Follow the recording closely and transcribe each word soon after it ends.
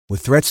With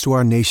threats to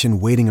our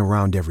nation waiting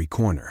around every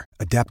corner,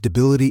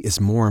 adaptability is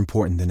more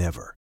important than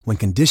ever. When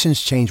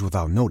conditions change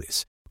without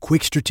notice,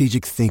 quick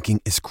strategic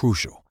thinking is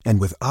crucial.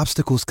 And with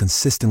obstacles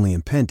consistently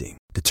impending,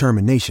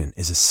 determination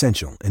is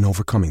essential in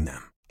overcoming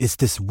them. It's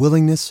this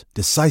willingness,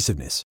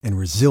 decisiveness, and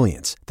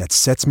resilience that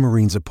sets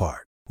Marines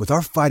apart. With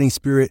our fighting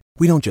spirit,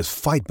 we don't just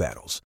fight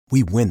battles,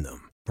 we win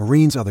them.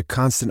 Marines are the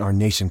constant our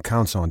nation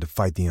counts on to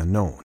fight the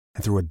unknown.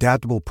 And through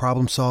adaptable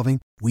problem solving,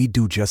 we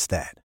do just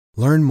that.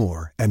 Learn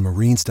more at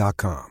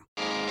marines.com.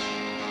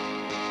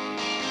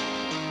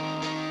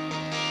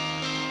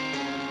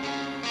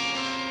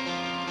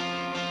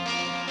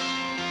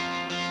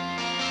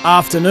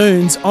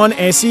 Afternoons on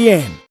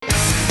SEN.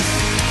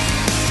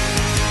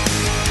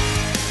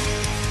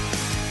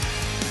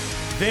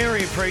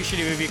 Very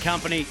appreciative of your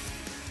company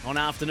on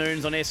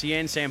Afternoons on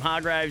SEN. Sam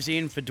Hargraves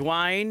in for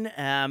Dwayne.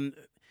 A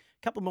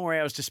couple more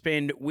hours to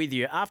spend with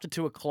you. After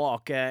 2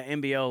 o'clock,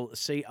 NBL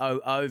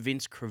COO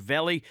Vince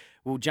Crivelli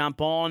will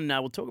jump on.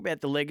 We'll talk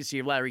about the legacy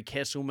of Larry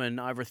Kesselman.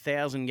 Over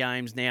 1,000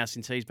 games now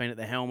since he's been at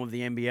the helm of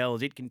the NBL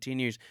as it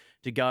continues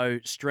to go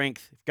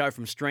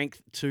from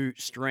strength to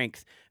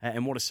strength,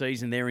 and what a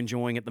season they're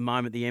enjoying at the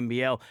moment, the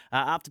NBL.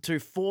 After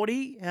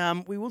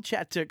 2:40, we will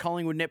chat to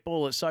Collingwood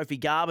netballer Sophie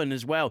Garvin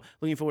as well.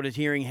 Looking forward to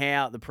hearing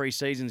how the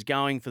pre-season's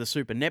going for the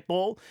Super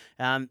Netball.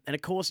 And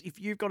of course, if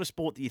you've got a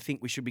sport that you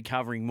think we should be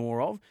covering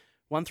more of,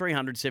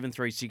 1300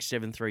 736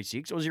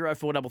 736 or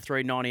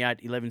 0433 98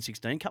 11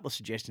 16. Couple of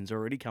suggestions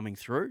already coming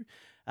through.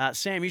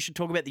 Sam, you should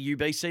talk about the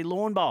UBC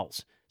lawn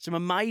bowls. Some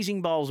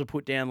amazing bowls were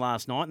put down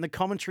last night, and the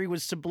commentary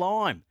was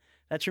sublime.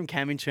 That's from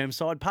Cam in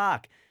Chermside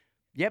Park.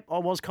 Yep, I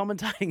was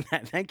commentating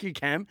that. Thank you,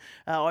 Cam.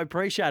 I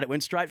appreciate it.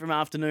 Went straight from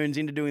afternoons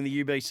into doing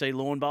the UBC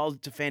lawn bowls.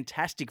 It's a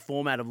fantastic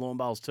format of lawn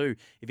bowls too.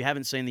 If you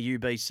haven't seen the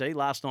UBC,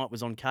 last night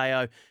was on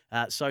KO.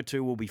 So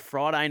too will be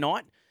Friday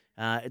night.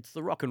 It's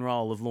the rock and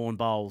roll of lawn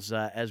bowls,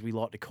 as we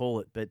like to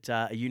call it, but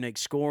a unique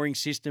scoring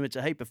system. It's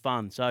a heap of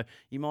fun. So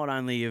you might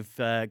only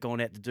have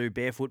gone out to do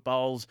barefoot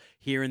bowls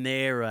here and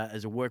there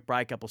as a work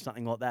breakup or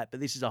something like that,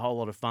 but this is a whole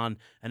lot of fun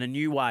and a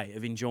new way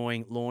of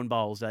enjoying lawn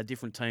bowls.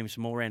 Different teams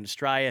from all around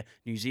Australia,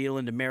 New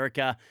Zealand,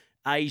 America,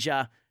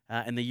 Asia,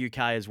 and the UK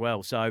as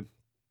well. So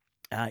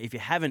if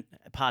you haven't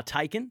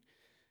partaken,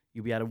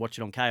 you'll be able to watch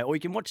it on KO. Or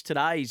you can watch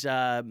today's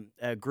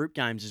group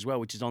games as well,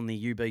 which is on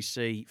the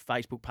UBC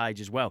Facebook page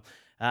as well.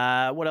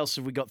 What else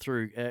have we got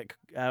through?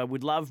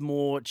 We'd love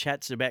more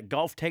chats about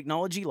golf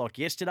technology like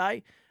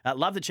yesterday.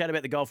 Love the chat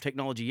about the golf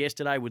technology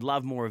yesterday. Would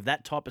love more of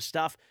that type of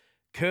stuff.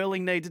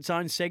 Curling needs its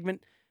own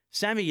segment.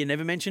 Sammy, you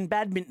never mentioned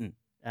badminton.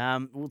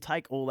 We'll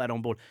take all that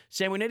on board.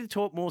 Sam, we need to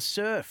talk more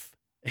surf.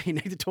 You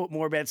need to talk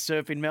more about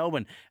surf in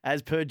Melbourne,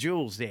 as per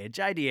Jules there.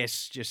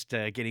 JDS just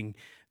getting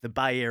the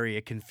Bay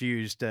Area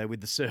confused with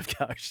the surf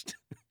coast,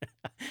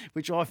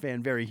 which I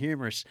found very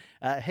humorous.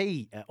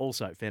 He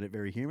also found it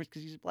very humorous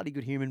because he's a bloody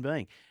good human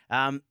being.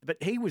 But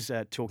he was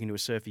talking to a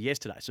surfer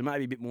yesterday, so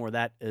maybe a bit more of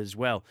that as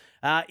well.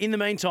 In the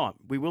meantime,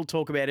 we will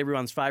talk about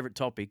everyone's favourite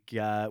topic,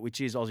 which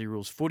is Aussie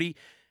Rules footy.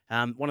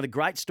 One of the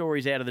great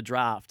stories out of the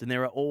draft, and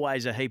there are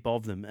always a heap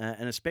of them,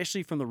 and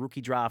especially from the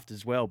rookie draft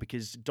as well,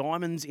 because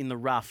diamonds in the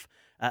rough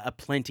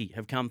aplenty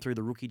have come through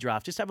the rookie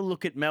draft. Just have a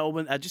look at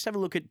Melbourne. Just have a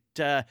look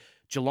at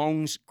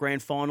Geelong's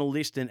grand final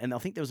list, and I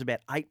think there was about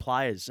 8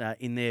 players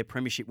in their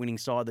premiership winning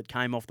side that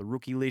came off the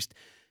rookie list.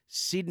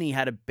 Sydney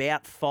had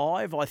about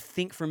 5, I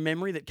think, from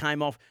memory, that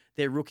came off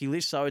their rookie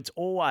list. So it's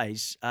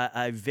always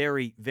a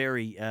very,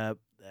 very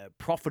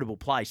profitable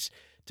place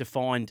to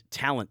find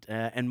talent.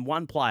 And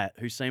one player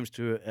who seems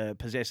to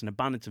possess an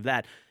abundance of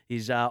that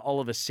is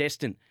Oliver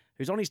Seston,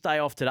 who's on his day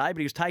off today, but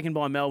he was taken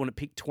by Melbourne at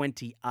pick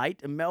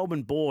 28, a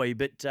Melbourne boy,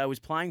 but was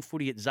playing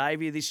footy at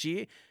Xavier this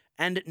year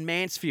and at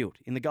Mansfield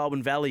in the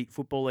Goulburn Valley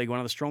Football League, one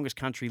of the strongest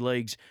country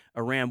leagues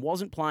around.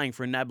 Wasn't playing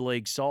for a NAB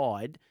League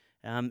side,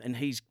 and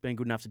he's been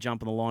good enough to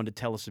jump on the line to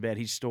tell us about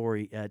his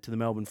story to the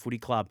Melbourne Footy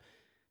Club.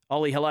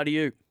 Ollie, hello to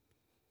you.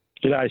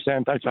 G'day,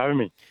 Sam. Thanks for having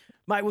me.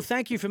 Mate, well,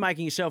 thank you for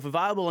making yourself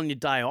available on your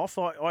day off.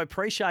 I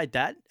appreciate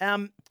that.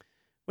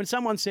 When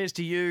someone says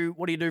to you,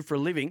 what do you do for a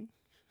living?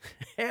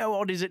 How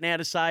odd is it now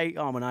to say,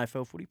 oh, I'm an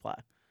AFL footy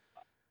player?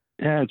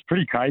 Yeah, it's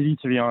pretty crazy,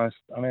 to be honest.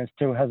 I mean, it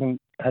still hasn't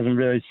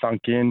really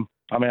sunk in.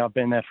 I mean, I've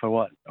been there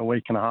for, a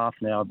week and a half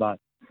now, but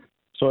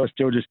sort of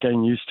still just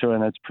getting used to it,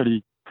 and it's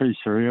pretty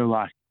surreal.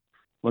 Like,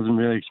 wasn't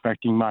really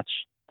expecting much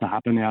to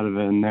happen out of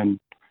it, and then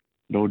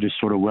it all just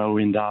sort of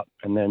whirlwind up,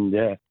 and then,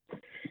 yeah.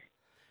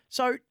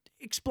 So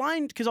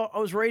explain, because I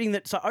was reading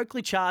that, so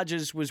Oakley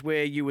Chargers was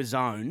where you were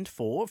zoned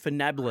for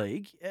NAB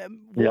League.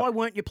 Why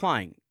weren't you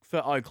playing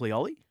for Oakley,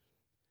 Ollie?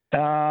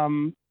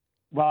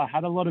 Well, I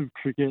had a lot of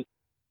cricket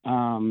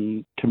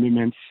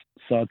commitments,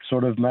 so it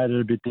sort of made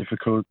it a bit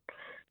difficult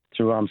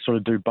to sort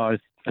of do both.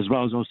 As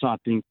well as also, I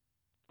think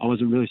I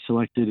wasn't really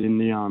selected in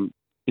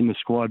the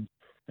squad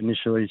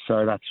initially,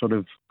 so that sort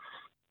of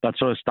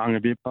stung a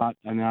bit. But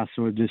and I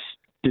sort of just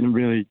didn't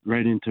really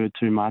read into it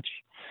too much,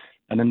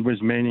 and then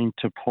was meaning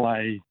to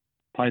play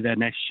there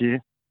next year,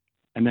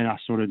 and then I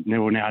sort of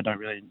knew, well, now I don't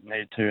really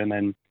need to, and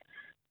then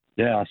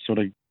I sort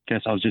of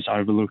guess I was just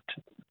overlooked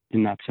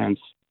in that sense.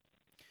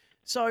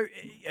 So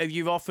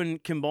you've often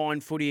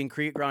combined footy and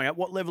cricket growing up.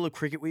 What level of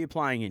cricket were you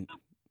playing in?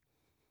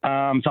 So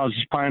I was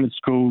just playing at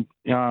school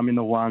in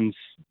the ones,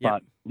 Yep.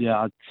 but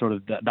yeah, sort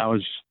of that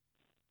was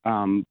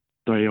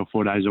 3 or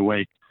 4 days a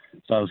week.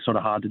 So it was sort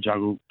of hard to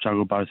juggle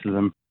both of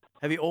them.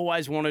 Have you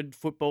always wanted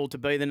football to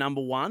be the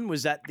number one?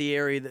 Was that the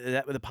area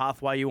that the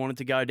pathway you wanted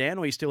to go down,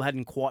 or you still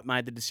hadn't quite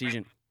made the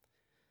decision?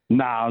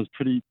 Nah, I was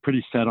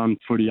pretty set on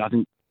footy. I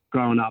think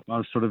growing up, I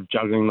was sort of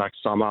juggling like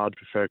summer, I'd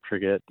prefer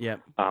cricket. Yeah.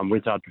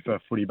 Winter, I'd prefer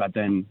footy. But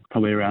then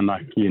probably around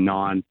like year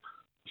 9,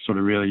 sort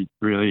of really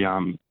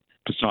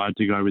decided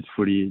to go with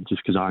footy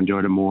just because I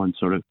enjoyed it more and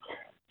sort of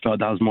felt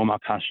that was more my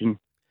passion.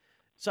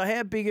 So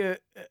how big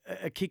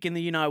a kick in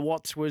the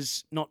you-know-whats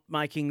was not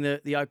making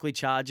the Oakley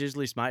Chargers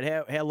list, mate?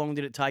 How long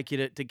did it take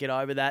you to get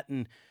over that,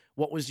 and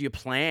what was your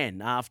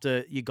plan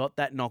after you got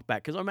that knockback?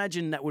 Because I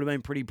imagine that would have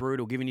been pretty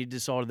brutal, given you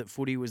decided that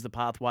footy was the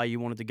pathway you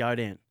wanted to go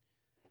down.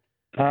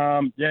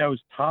 Yeah, it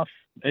was tough.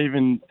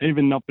 Even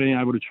not being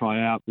able to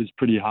try out was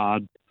pretty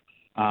hard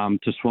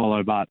to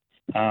swallow. But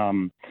I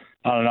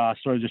don't know. I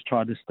sort of just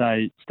tried to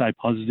stay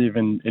positive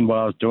in what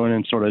I was doing,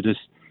 and sort of just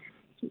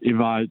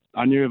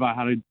I knew if I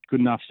had a good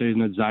enough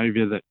season at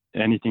Xavier that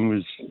anything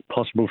was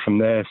possible from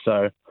there.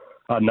 So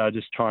I don't know,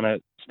 just trying to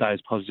stay as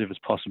positive as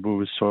possible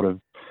was sort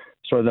of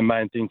the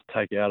main thing to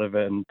take out of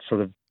it. And sort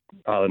of,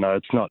 I don't know,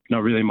 it's not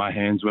really in my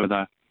hands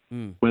whether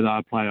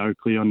I play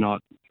Oakley or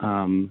not.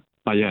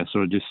 But yeah,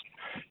 sort of just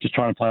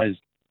trying to play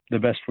the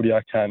best footy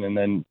I can, and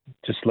then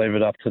just leave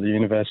it up to the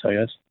universe, I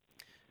guess.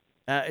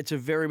 It's a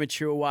very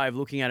mature way of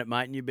looking at it,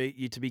 mate, and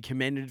you're to be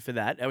commended for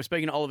that. We're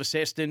speaking to Oliver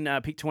Seston,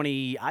 pick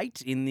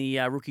 28 in the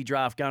rookie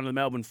draft, going to the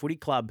Melbourne Footy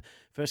Club.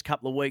 First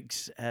couple of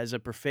weeks as a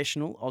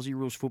professional Aussie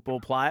rules football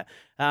player.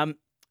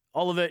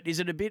 Oliver, does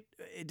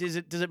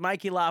it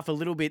make you laugh a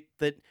little bit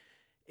that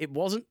it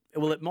wasn't?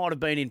 Well, it might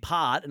have been in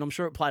part, and I'm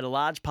sure it played a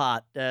large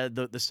part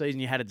the season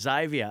you had at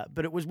Xavier.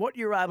 But it was what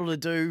you were able to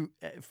do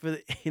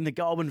in the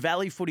Goulburn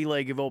Valley Footy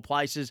League of all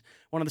places,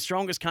 one of the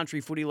strongest country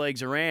footy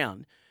leagues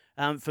around.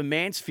 For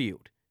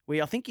Mansfield,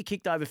 where I think you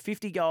kicked over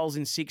 50 goals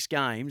in 6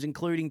 games,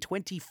 including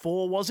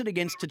 24, was it,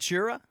 against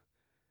Tatura?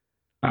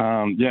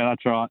 Yeah,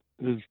 that's right.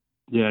 It was,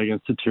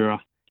 against Tatura.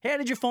 How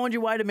did you find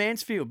your way to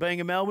Mansfield,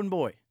 being a Melbourne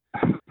boy?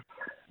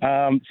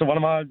 So one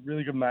of my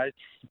really good mates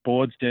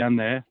boards down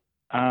there,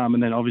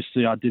 and then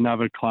obviously I didn't have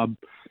a club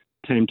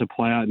team to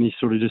play at, and he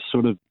sort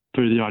of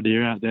threw the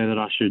idea out there that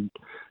I should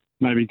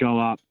maybe go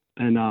up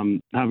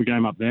and have a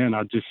game up there, and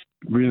I just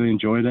really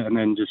enjoyed it, and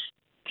then just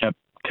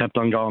kept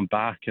on going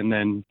back, and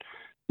then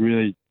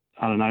really,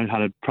 I don't know,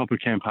 had a proper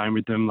campaign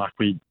with them. Like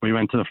we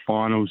went to the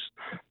finals,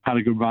 had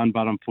a good run,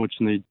 but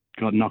unfortunately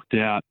got knocked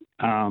out.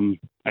 And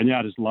yeah,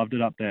 I just loved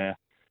it up there.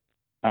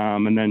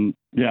 And then,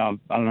 yeah,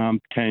 I don't know, I'm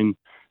keen,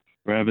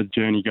 wherever the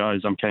journey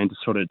goes, I'm keen to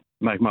sort of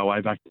make my way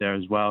back there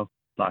as well.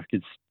 Like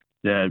it's,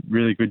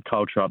 really good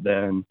culture up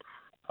there, and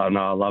I don't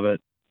know, I love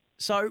it.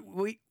 So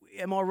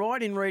am I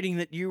right in reading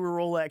that you were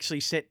all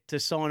actually set to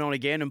sign on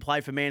again and play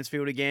for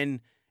Mansfield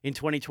again in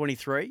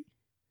 2023?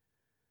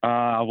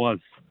 I was.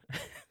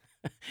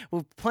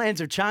 Well,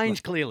 plans have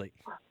changed, clearly.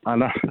 I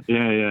know.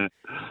 Yeah.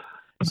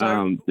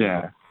 So,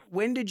 yeah.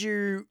 When did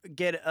you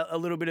get a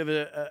little bit of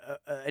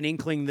an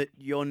inkling that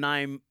your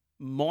name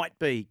might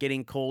be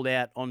getting called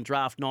out on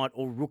draft night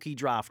or rookie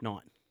draft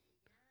night?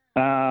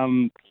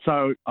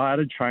 So I had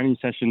a training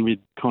session with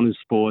Connors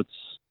Sports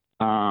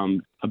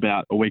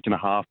about a week and a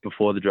half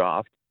before the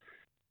draft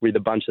with a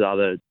bunch of the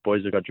other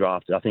boys that got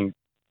drafted. I think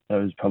there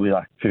was probably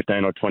like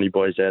 15 or 20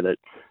 boys there that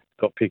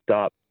got picked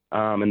up.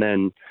 And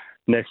then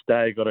next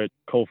day, got a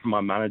call from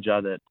my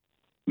manager that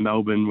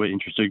Melbourne were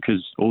interested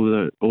because all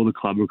the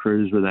club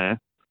recruiters were there.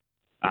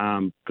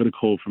 Got a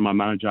call from my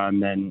manager,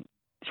 and then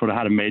sort of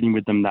had a meeting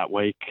with them that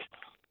week.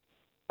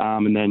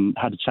 And then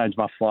had to change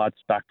my flights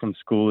back from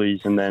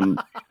schoolies, and then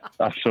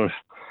that sort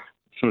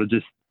of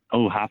just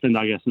all happened,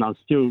 I guess. And I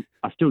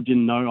still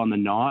didn't know on the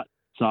night,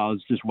 so I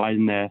was just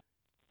waiting there,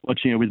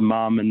 watching it with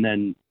Mum, and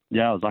then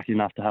I was lucky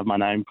enough to have my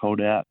name called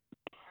out.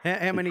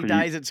 How many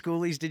days at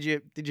schoolies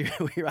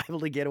were you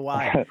able to get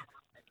away?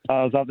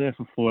 I was up there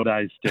for 4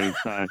 days still,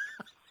 so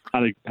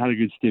had a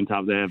good stint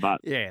up there.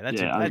 But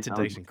that's a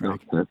decent crack.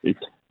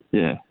 Perfect.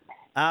 Yeah.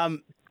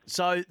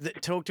 So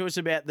talk to us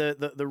about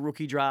the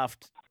rookie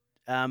draft.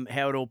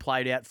 How it all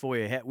played out for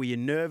you. Were you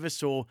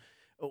nervous, or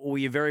were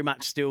you very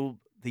much still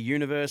the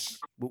universe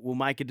will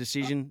make a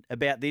decision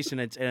about this,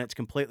 and it's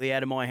completely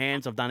out of my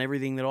hands? I've done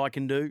everything that I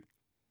can do.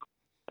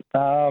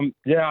 I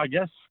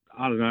guess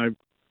I don't know.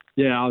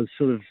 Yeah, I was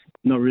sort of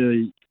not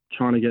really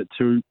trying to get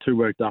too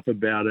worked up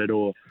about it,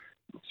 or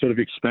sort of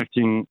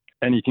expecting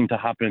anything to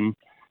happen.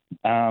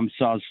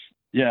 So I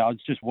was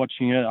just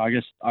watching it. I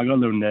guess I got a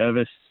little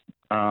nervous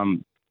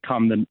come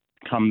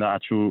the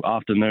actual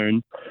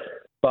afternoon,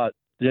 but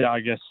I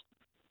guess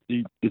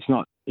it's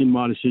not in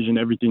my decision.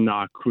 Everything that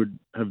I could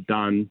have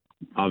done,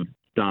 I've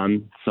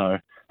done. So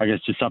I guess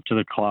just up to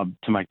the club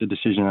to make the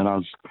decision, and I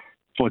was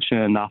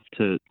fortunate enough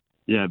to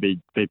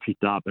be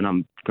picked up, and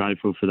I'm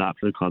grateful for that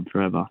for the club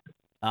forever.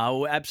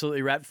 Oh,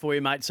 absolutely wrapped for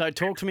you, mate. So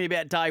talk to me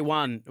about day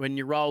one when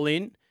you roll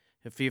in.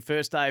 for your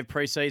first day of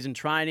pre-season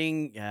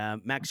training.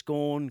 Max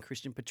Gawn,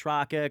 Christian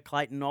Petrarca,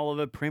 Clayton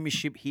Oliver,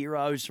 premiership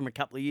heroes from a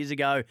couple of years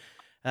ago.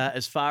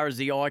 As far as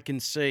the eye can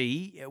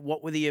see,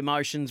 what were the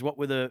emotions, what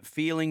were the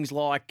feelings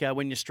like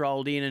when you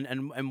strolled in,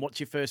 and what's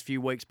your first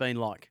few weeks been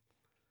like?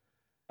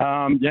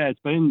 Yeah, it's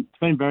been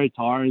very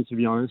tiring, to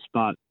be honest,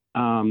 but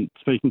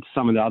speaking to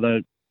some of the other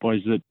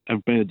boys that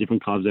have been at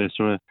different clubs, they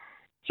sort of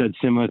said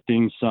similar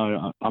things.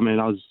 So, I mean,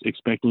 I was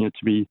expecting it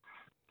to be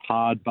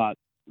hard, but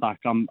like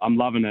I'm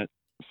loving it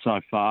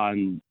so far,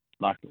 and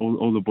like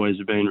all the boys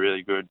have been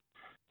really good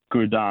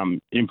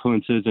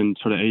influences and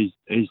sort of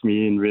eased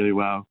me in really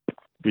well.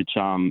 Which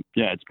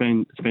it's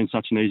been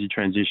such an easy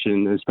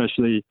transition,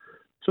 especially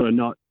sort of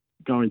not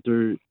going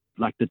through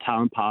like the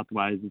talent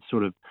pathways. It's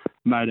sort of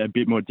made it a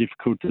bit more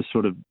difficult to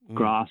sort of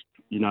grasp,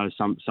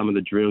 some of the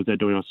drills they're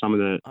doing or some of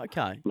the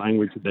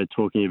language that they're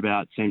talking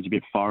about seems a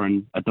bit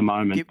foreign at the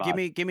moment.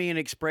 Give me an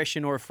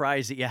expression or a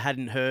phrase that you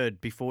hadn't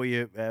heard before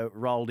you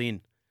rolled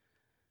in.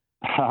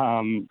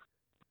 There's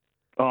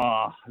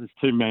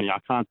too many. I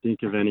can't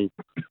think of any,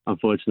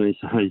 unfortunately.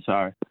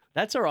 Sorry.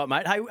 That's all right,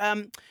 mate. Hey,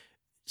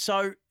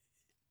 so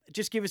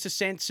just give us a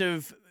sense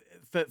of,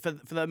 for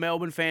the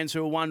Melbourne fans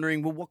who are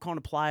wondering, well, what kind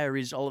of player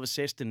is Oliver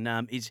Seston?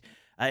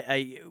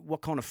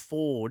 What kind of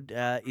forward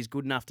is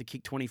good enough to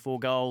kick 24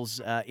 goals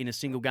in a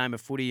single game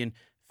of footy and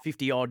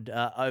 50-odd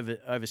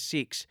over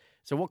 6?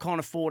 So what kind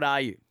of forward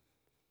are you?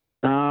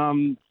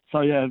 I'd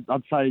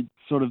say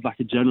sort of like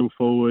a general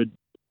forward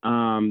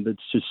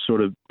that's just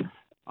sort of,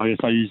 I guess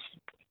I use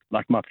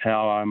like my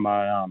power and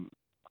my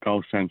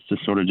goal sense to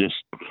sort of just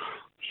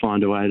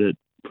find a way to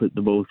put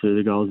the ball through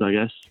the goals, I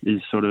guess, is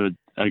sort of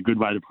a good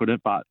way to put it.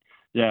 But,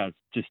 yeah, it's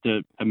just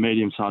a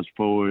medium-sized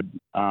forward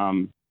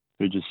who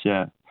just,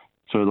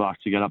 sort of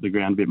likes to get up the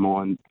ground a bit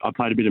more. And I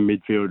played a bit of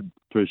midfield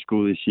through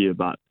school this year,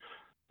 but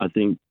I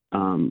think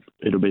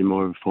it'll be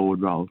more of a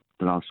forward role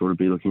that I'll sort of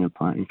be looking at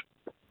playing.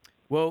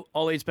 Well,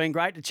 Ollie, it's been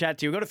great to chat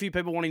to you. We've got a few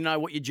people wanting to know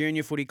what your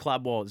junior footy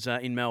club was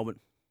in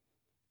Melbourne.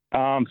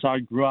 So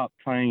I grew up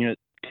playing at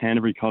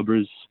Canterbury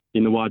Cobras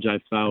in the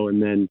YJFL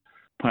and then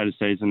played a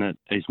season at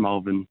East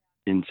Melbourne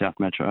in South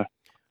Metro.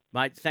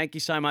 Mate, thank you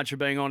so much for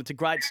being on. It's a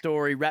great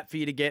story. Rap for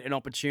you to get an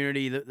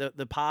opportunity.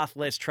 The path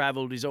less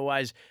travelled is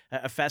always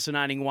a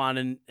fascinating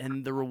one,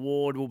 and the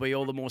reward will be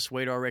all the more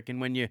sweet, I reckon,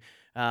 when you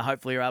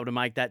hopefully are able to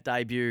make that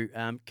debut.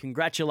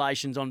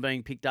 Congratulations on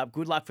being picked up.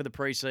 Good luck for the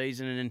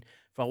pre-season and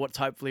for what's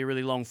hopefully a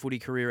really long footy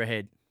career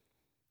ahead.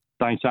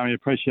 Thanks, Sammy.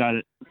 Appreciate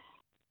it.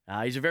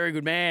 He's a very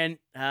good man.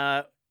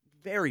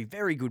 Very,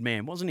 very good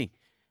man, wasn't he?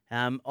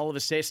 Oliver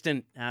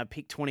Seston,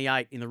 picked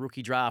 28 in the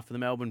rookie draft for the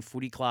Melbourne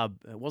Footy Club.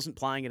 Wasn't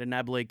playing at a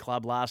NAB League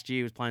club last year.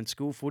 He was playing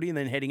school footy and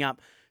then heading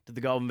up to the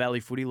Golden Valley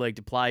Footy League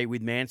to play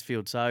with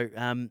Mansfield. So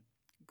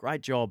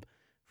great job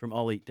from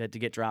Ollie to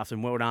get drafted.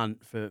 And well done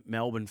for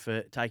Melbourne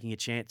for taking a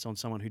chance on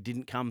someone who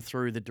didn't come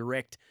through the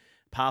direct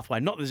pathway.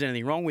 Not that there's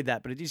anything wrong with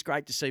that, but it is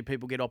great to see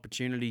people get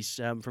opportunities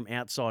from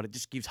outside. It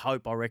just gives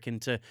hope, I reckon,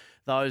 to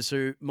those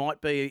who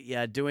might be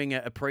doing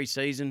a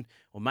pre-season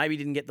or maybe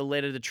didn't get the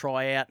letter to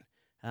try out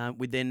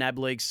with their NAB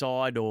League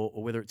side or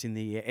whether it's in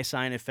the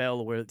SANFL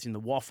or whether it's in the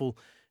Waffle.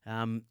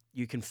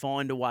 You can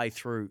find a way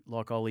through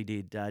like Ollie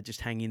did. Just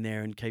hang in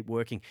there and keep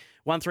working.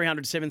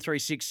 1300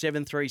 736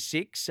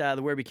 736, the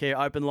Werribee Care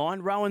open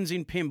line. Rowan's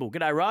in Pymble.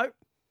 G'day, Ro.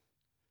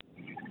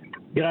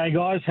 G'day,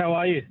 guys. How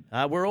are you?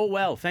 We're all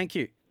well, thank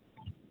you.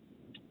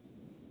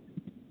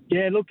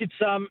 Yeah, look, it's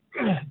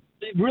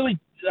it really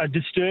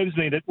disturbs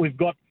me that we've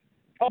got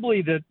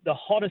probably the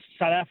hottest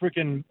South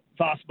African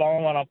fast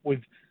bowling lineup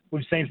we've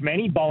seen from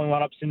any bowling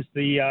lineup since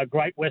the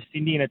great West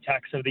Indian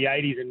attacks of the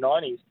 80s and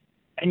 90s.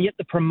 And yet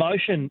the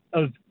promotion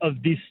of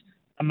this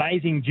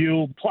amazing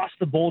duel, plus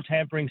the ball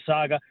tampering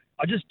saga,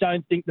 I just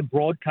don't think the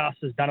broadcast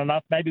has done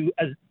enough. Maybe,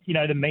 as you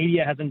know, the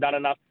media hasn't done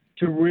enough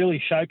to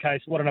really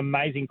showcase what an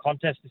amazing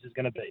contest this is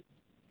going to be.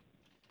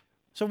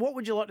 So what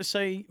would you like to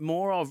see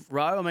more of,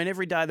 Ro? I mean,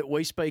 every day that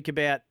we speak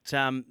about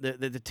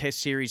the Test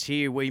series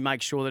here, we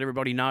make sure that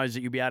everybody knows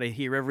that you'll be able to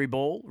hear every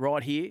ball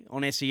right here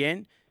on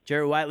SEN.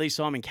 Jerry Waitley,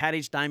 Simon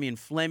Kadich, Damien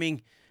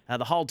Fleming,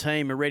 the whole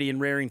team are ready and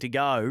raring to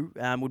go,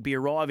 would be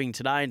arriving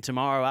today and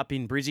tomorrow up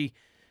in Brizzy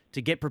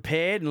to get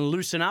prepared and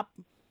loosen up.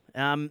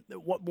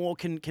 What more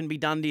can be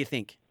done, do you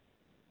think?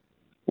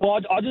 Well,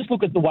 I just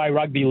look at the way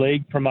rugby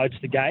league promotes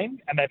the game,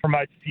 and they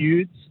promote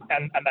feuds,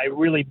 and they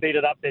really beat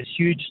it up. There's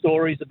huge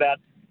stories about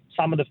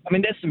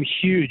there's some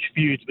huge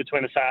feuds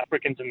between the South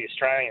Africans and the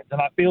Australians,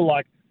 and I feel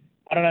like,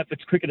 I don't know if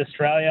it's Cricket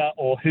Australia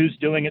or who's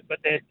doing it, but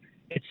it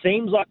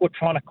seems like we're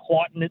trying to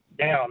quieten it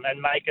down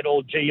and make it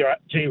all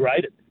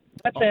G-rated.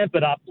 Let's amp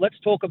it up. Let's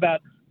talk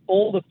about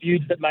all the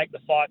feuds that make the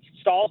fights.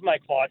 Styles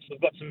make fights. We've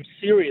got some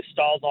serious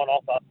styles on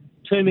offer.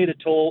 2 metre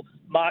tall,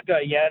 Marco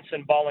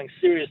Jansen bowling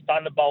serious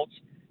thunderbolts.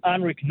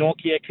 Henrik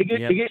Nortje.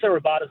 Kagiso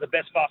Rabada is the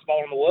best fast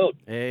bowler in the world.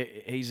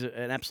 He's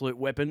an absolute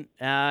weapon.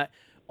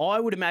 I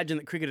would imagine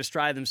that Cricket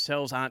Australia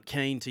themselves aren't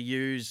keen to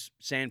use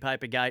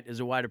Sandpaper Gate as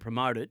a way to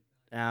promote it.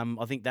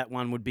 I think that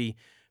one would be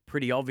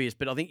pretty obvious.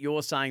 But I think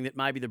you're saying that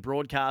maybe the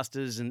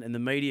broadcasters and the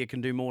media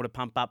can do more to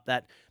pump up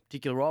that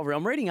particular rivalry.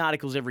 I'm reading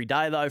articles every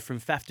day, though, from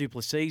Faf du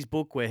Plessis'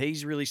 book where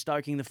he's really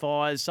stoking the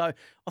fires. So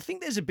I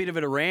think there's a bit of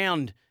it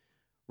around,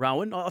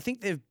 Rowan. I think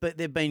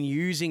they've been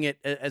using it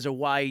as a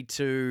way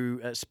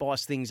to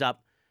spice things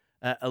up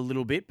a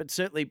little bit, but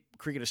certainly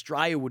Cricket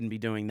Australia wouldn't be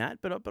doing that.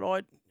 But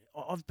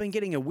I've been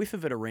getting a whiff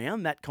of it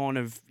around, that kind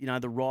of,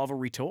 the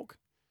rivalry talk.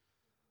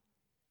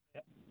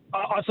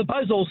 I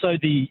suppose also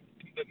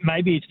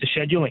maybe it's the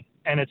scheduling,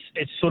 and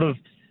it's sort of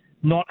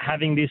not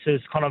having this as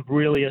kind of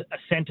really a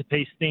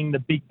centerpiece thing. The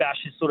Big Bash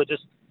is sort of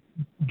just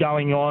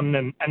going on,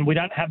 and we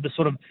don't have the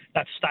sort of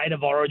that state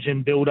of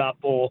origin build-up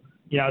or,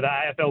 the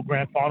AFL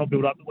Grand Final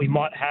build-up that we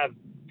might have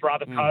for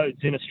other codes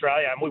in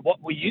Australia. And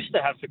what we used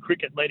to have for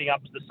cricket leading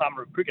up to the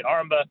summer of cricket. I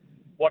remember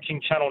watching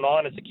Channel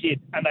 9 as a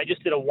kid, and they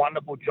just did a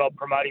wonderful job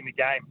promoting the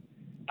game.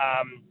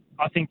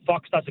 I think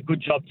Fox does a good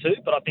job too,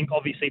 but I think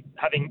obviously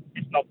having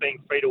it not being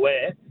free to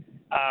air,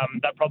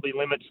 that probably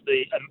limits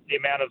the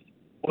amount of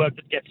work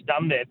that gets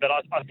done there. But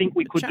I think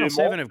we could Channel do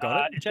more. 7 have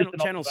got it.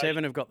 Channel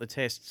 7 have got the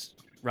tests,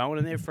 Rowan,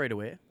 and they're free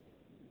to air.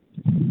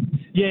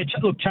 Yeah,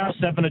 look, Channel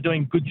 7 are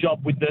doing a good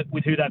job with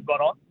who they've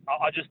got on.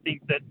 I just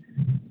think that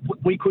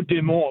we could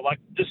do more. Like,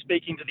 just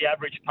speaking to the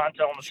average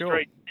punter on the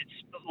street,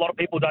 a lot of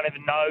people don't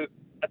even know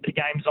that the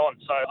game's on.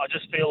 So I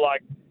just feel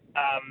like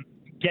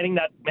getting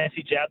that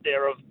message out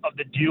there of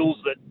the duels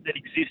that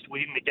exist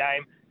within the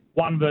game,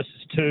 1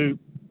 versus 2,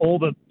 all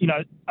the,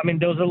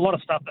 there was a lot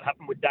of stuff that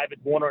happened with David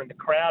Warner in the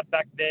crowd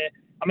back there.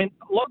 I mean,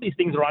 a lot of these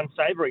things are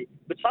unsavoury,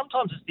 but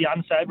sometimes it's the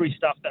unsavoury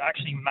stuff that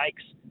actually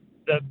makes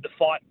the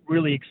fight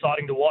really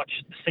exciting to watch,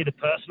 to see the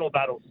personal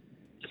battles,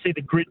 to see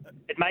the grit.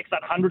 It makes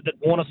that 100 that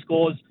Warner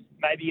scores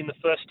maybe in the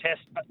first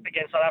test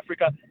against South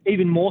Africa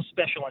even more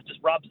special, and just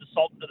rubs the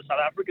salt into the South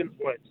Africans'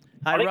 wounds.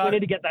 I think we need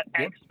to get that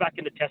angst back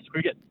into Test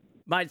cricket.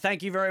 Mate,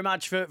 thank you very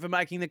much for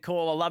making the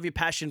call. I love your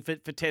passion for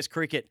Test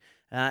cricket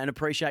and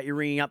appreciate you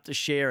ringing up to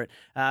share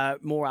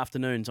it. More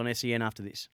afternoons on SEN after this.